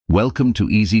Welcome to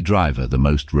Easy Driver, the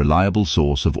most reliable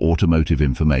source of automotive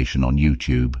information on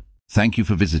YouTube. Thank you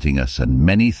for visiting us, and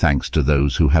many thanks to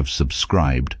those who have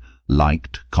subscribed,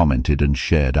 liked, commented and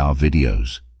shared our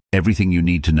videos. Everything you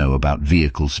need to know about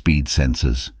vehicle speed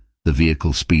sensors. The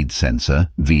vehicle speed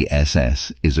sensor,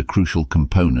 VSS, is a crucial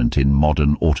component in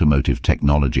modern automotive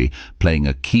technology, playing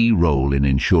a key role in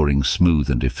ensuring smooth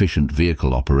and efficient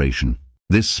vehicle operation.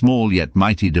 This small yet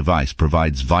mighty device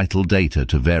provides vital data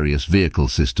to various vehicle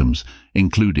systems,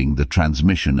 including the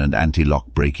transmission and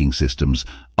anti-lock braking systems,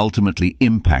 ultimately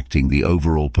impacting the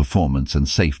overall performance and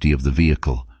safety of the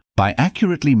vehicle. By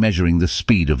accurately measuring the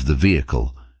speed of the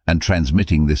vehicle and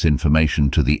transmitting this information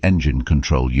to the engine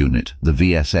control unit, the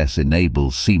VSS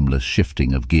enables seamless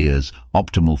shifting of gears,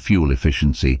 optimal fuel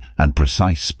efficiency, and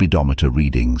precise speedometer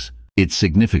readings. Its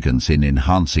significance in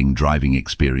enhancing driving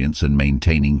experience and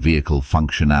maintaining vehicle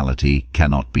functionality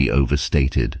cannot be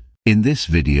overstated. In this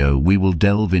video, we will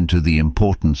delve into the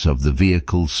importance of the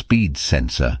vehicle speed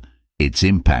sensor, its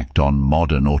impact on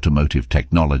modern automotive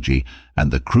technology, and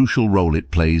the crucial role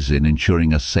it plays in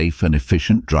ensuring a safe and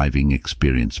efficient driving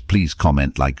experience. Please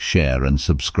comment, like, share, and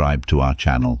subscribe to our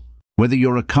channel. Whether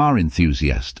you're a car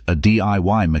enthusiast, a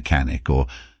DIY mechanic, or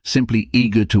simply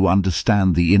eager to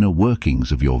understand the inner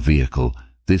workings of your vehicle,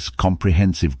 this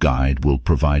comprehensive guide will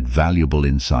provide valuable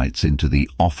insights into the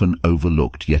often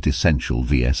overlooked yet essential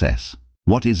VSS.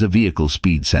 What is a vehicle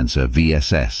speed sensor,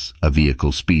 VSS? A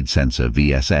vehicle speed sensor,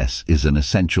 VSS, is an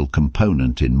essential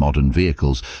component in modern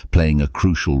vehicles, playing a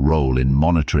crucial role in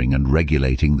monitoring and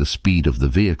regulating the speed of the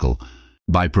vehicle.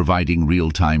 By providing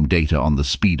real-time data on the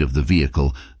speed of the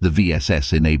vehicle, the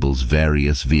VSS enables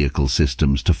various vehicle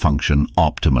systems to function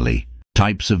optimally.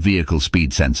 Types of vehicle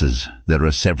speed sensors. There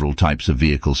are several types of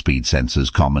vehicle speed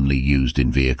sensors commonly used in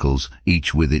vehicles,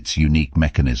 each with its unique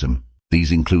mechanism.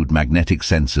 These include magnetic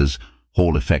sensors,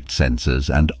 Hall effect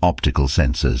sensors, and optical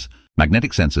sensors.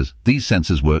 Magnetic sensors. These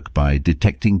sensors work by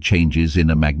detecting changes in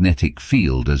a magnetic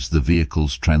field as the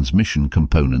vehicle's transmission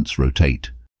components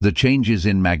rotate. The changes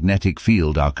in magnetic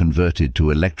field are converted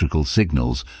to electrical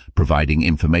signals, providing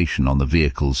information on the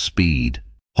vehicle's speed.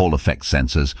 Hall effect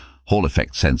sensors. Hall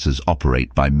effect sensors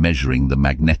operate by measuring the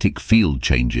magnetic field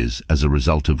changes as a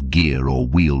result of gear or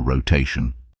wheel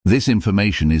rotation. This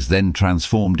information is then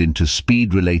transformed into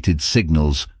speed-related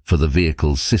signals for the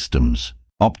vehicle's systems.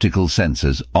 Optical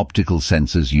sensors. Optical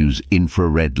sensors use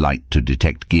infrared light to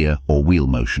detect gear or wheel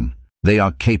motion. They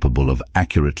are capable of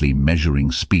accurately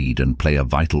measuring speed and play a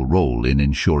vital role in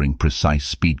ensuring precise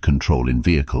speed control in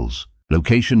vehicles.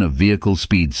 Location of vehicle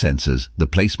speed sensors. The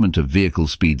placement of vehicle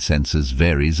speed sensors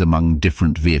varies among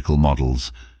different vehicle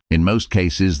models. In most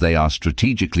cases, they are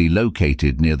strategically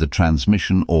located near the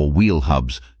transmission or wheel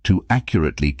hubs to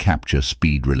accurately capture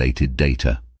speed-related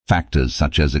data. Factors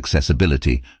such as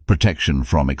accessibility, protection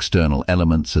from external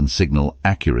elements, and signal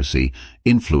accuracy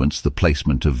influence the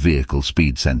placement of vehicle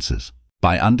speed sensors.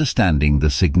 By understanding the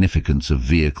significance of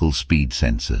vehicle speed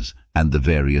sensors and the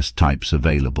various types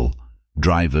available,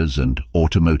 drivers and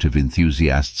automotive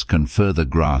enthusiasts can further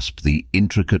grasp the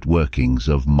intricate workings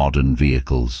of modern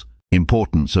vehicles.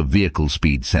 Importance of vehicle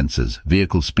speed sensors.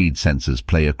 Vehicle speed sensors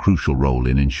play a crucial role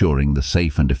in ensuring the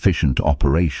safe and efficient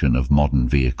operation of modern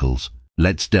vehicles.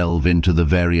 Let's delve into the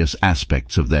various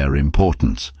aspects of their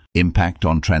importance. Impact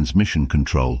on transmission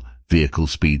control. Vehicle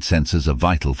speed sensors are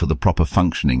vital for the proper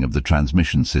functioning of the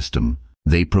transmission system.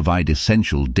 They provide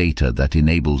essential data that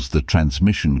enables the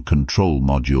transmission control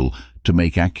module to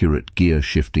make accurate gear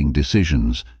shifting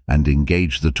decisions and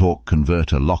engage the torque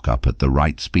converter lockup at the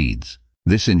right speeds.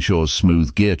 This ensures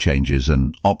smooth gear changes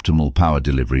and optimal power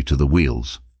delivery to the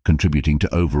wheels, contributing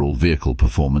to overall vehicle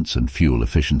performance and fuel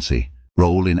efficiency.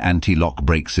 Role in anti-lock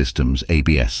brake systems,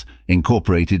 ABS.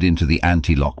 Incorporated into the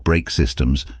anti-lock brake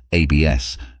systems,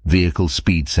 ABS, vehicle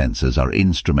speed sensors are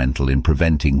instrumental in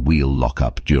preventing wheel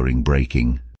lockup during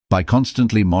braking. By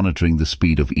constantly monitoring the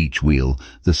speed of each wheel,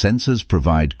 the sensors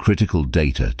provide critical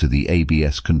data to the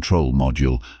ABS control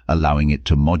module, allowing it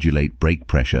to modulate brake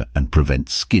pressure and prevent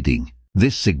skidding.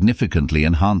 This significantly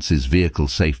enhances vehicle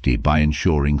safety by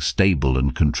ensuring stable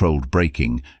and controlled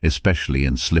braking, especially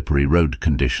in slippery road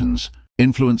conditions.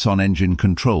 Influence on engine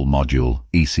control module,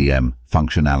 ECM,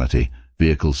 functionality.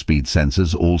 Vehicle speed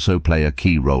sensors also play a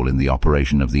key role in the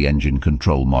operation of the engine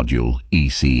control module,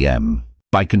 ECM.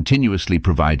 By continuously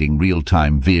providing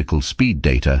real-time vehicle speed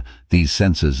data, these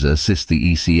sensors assist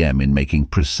the ECM in making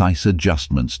precise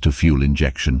adjustments to fuel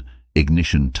injection,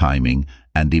 ignition timing,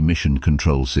 and emission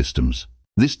control systems.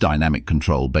 This dynamic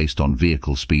control based on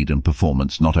vehicle speed and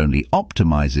performance not only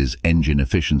optimizes engine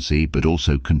efficiency but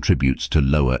also contributes to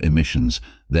lower emissions,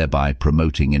 thereby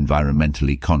promoting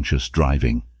environmentally conscious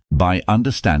driving. By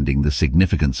understanding the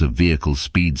significance of vehicle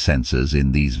speed sensors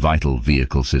in these vital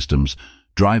vehicle systems,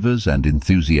 drivers and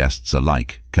enthusiasts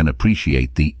alike can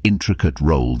appreciate the intricate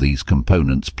role these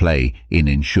components play in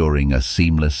ensuring a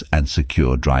seamless and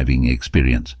secure driving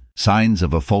experience. Signs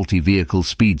of a faulty vehicle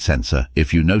speed sensor.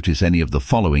 If you notice any of the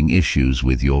following issues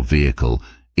with your vehicle,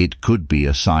 it could be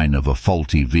a sign of a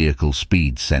faulty vehicle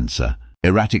speed sensor.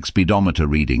 Erratic speedometer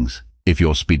readings. If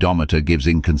your speedometer gives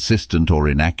inconsistent or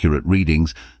inaccurate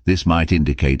readings, this might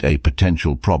indicate a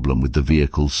potential problem with the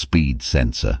vehicle's speed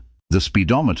sensor. The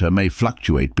speedometer may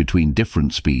fluctuate between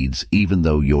different speeds even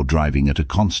though you're driving at a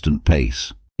constant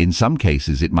pace. In some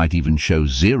cases, it might even show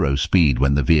 0 speed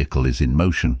when the vehicle is in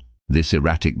motion. This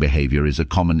erratic behavior is a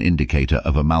common indicator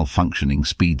of a malfunctioning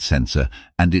speed sensor,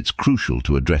 and it's crucial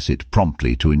to address it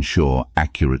promptly to ensure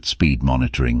accurate speed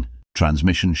monitoring.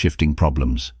 Transmission shifting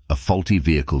problems. A faulty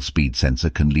vehicle speed sensor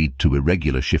can lead to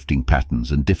irregular shifting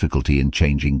patterns and difficulty in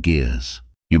changing gears.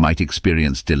 You might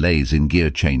experience delays in gear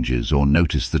changes or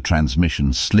notice the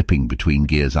transmission slipping between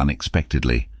gears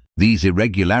unexpectedly. These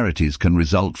irregularities can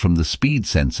result from the speed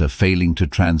sensor failing to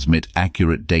transmit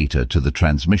accurate data to the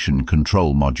transmission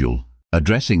control module.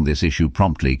 Addressing this issue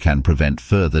promptly can prevent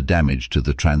further damage to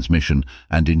the transmission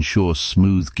and ensure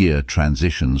smooth gear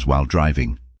transitions while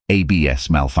driving. ABS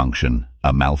malfunction.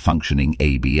 A malfunctioning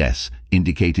ABS,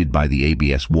 indicated by the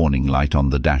ABS warning light on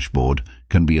the dashboard,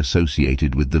 can be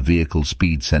associated with the vehicle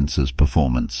speed sensor's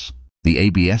performance. The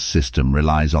ABS system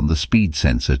relies on the speed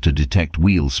sensor to detect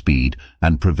wheel speed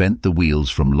and prevent the wheels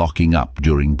from locking up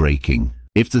during braking.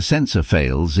 If the sensor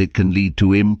fails, it can lead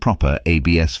to improper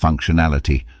ABS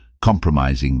functionality,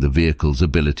 compromising the vehicle's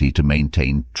ability to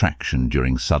maintain traction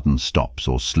during sudden stops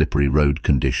or slippery road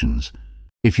conditions.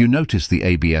 If you notice the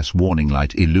ABS warning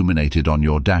light illuminated on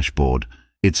your dashboard,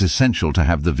 it's essential to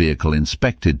have the vehicle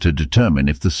inspected to determine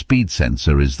if the speed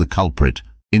sensor is the culprit.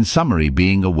 In summary,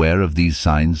 being aware of these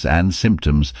signs and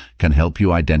symptoms can help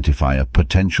you identify a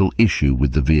potential issue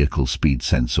with the vehicle speed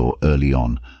sensor early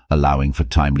on, allowing for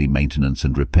timely maintenance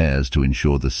and repairs to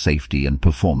ensure the safety and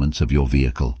performance of your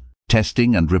vehicle.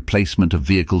 Testing and replacement of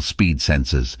vehicle speed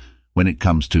sensors. When it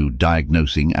comes to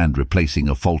diagnosing and replacing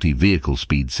a faulty vehicle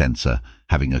speed sensor,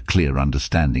 having a clear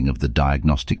understanding of the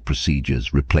diagnostic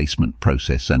procedures, replacement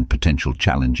process, and potential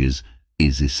challenges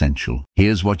is essential.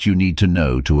 Here's what you need to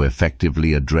know to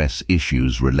effectively address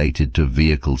issues related to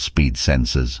vehicle speed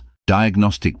sensors.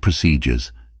 Diagnostic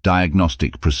procedures.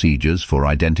 Diagnostic procedures for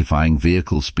identifying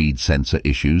vehicle speed sensor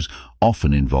issues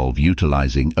often involve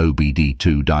utilizing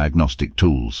OBD2 diagnostic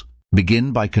tools.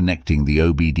 Begin by connecting the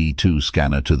OBD2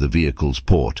 scanner to the vehicle's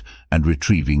port and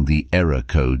retrieving the error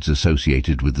codes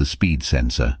associated with the speed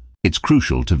sensor. It's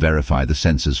crucial to verify the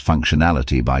sensor's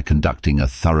functionality by conducting a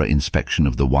thorough inspection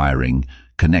of the wiring,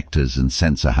 connectors and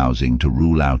sensor housing to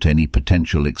rule out any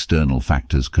potential external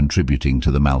factors contributing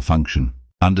to the malfunction.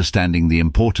 Understanding the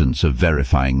importance of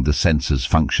verifying the sensor's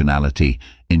functionality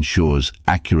ensures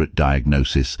accurate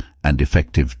diagnosis and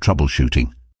effective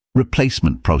troubleshooting.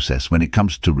 Replacement process. When it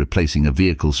comes to replacing a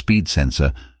vehicle speed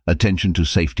sensor, attention to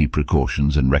safety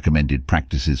precautions and recommended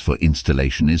practices for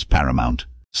installation is paramount.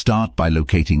 Start by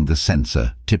locating the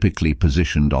sensor, typically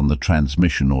positioned on the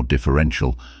transmission or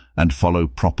differential, and follow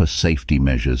proper safety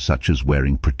measures such as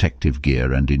wearing protective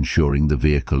gear and ensuring the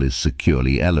vehicle is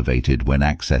securely elevated when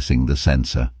accessing the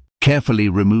sensor. Carefully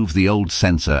remove the old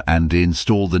sensor and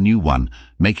install the new one,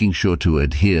 making sure to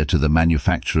adhere to the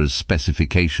manufacturer's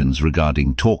specifications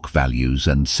regarding torque values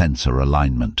and sensor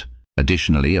alignment.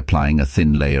 Additionally, applying a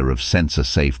thin layer of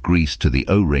sensor-safe grease to the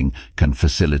O-ring can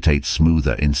facilitate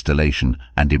smoother installation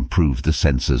and improve the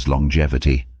sensor's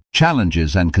longevity.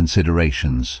 Challenges and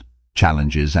considerations.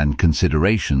 Challenges and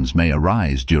considerations may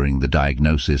arise during the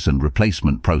diagnosis and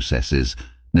replacement processes,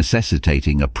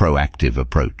 necessitating a proactive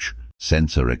approach.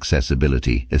 Sensor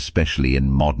accessibility, especially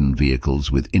in modern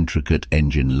vehicles with intricate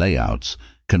engine layouts,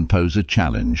 can pose a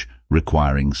challenge,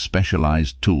 requiring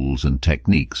specialized tools and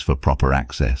techniques for proper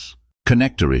access.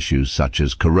 Connector issues such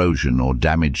as corrosion or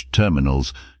damaged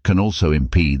terminals can also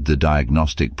impede the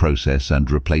diagnostic process and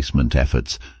replacement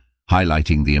efforts,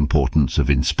 highlighting the importance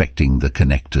of inspecting the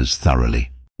connectors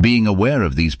thoroughly. Being aware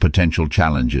of these potential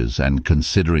challenges and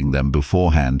considering them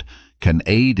beforehand can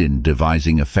aid in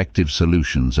devising effective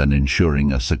solutions and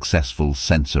ensuring a successful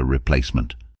sensor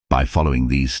replacement. By following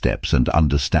these steps and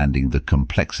understanding the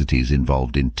complexities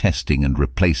involved in testing and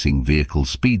replacing vehicle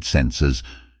speed sensors,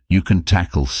 you can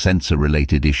tackle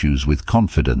sensor-related issues with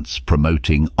confidence,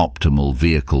 promoting optimal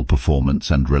vehicle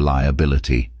performance and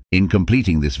reliability. In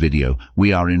completing this video,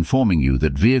 we are informing you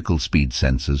that vehicle speed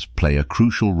sensors play a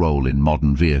crucial role in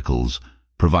modern vehicles,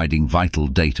 providing vital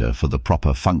data for the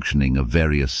proper functioning of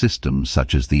various systems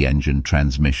such as the engine,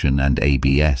 transmission, and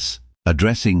ABS.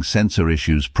 Addressing sensor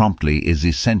issues promptly is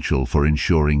essential for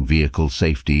ensuring vehicle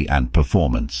safety and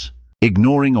performance.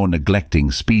 Ignoring or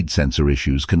neglecting speed sensor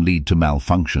issues can lead to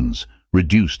malfunctions,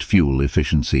 reduced fuel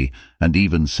efficiency, and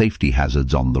even safety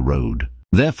hazards on the road.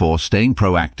 Therefore, staying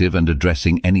proactive and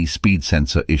addressing any speed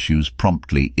sensor issues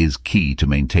promptly is key to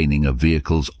maintaining a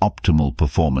vehicle's optimal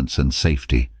performance and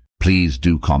safety. Please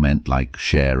do comment, like,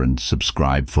 share, and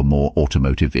subscribe for more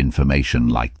automotive information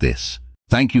like this.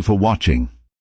 Thank you for watching.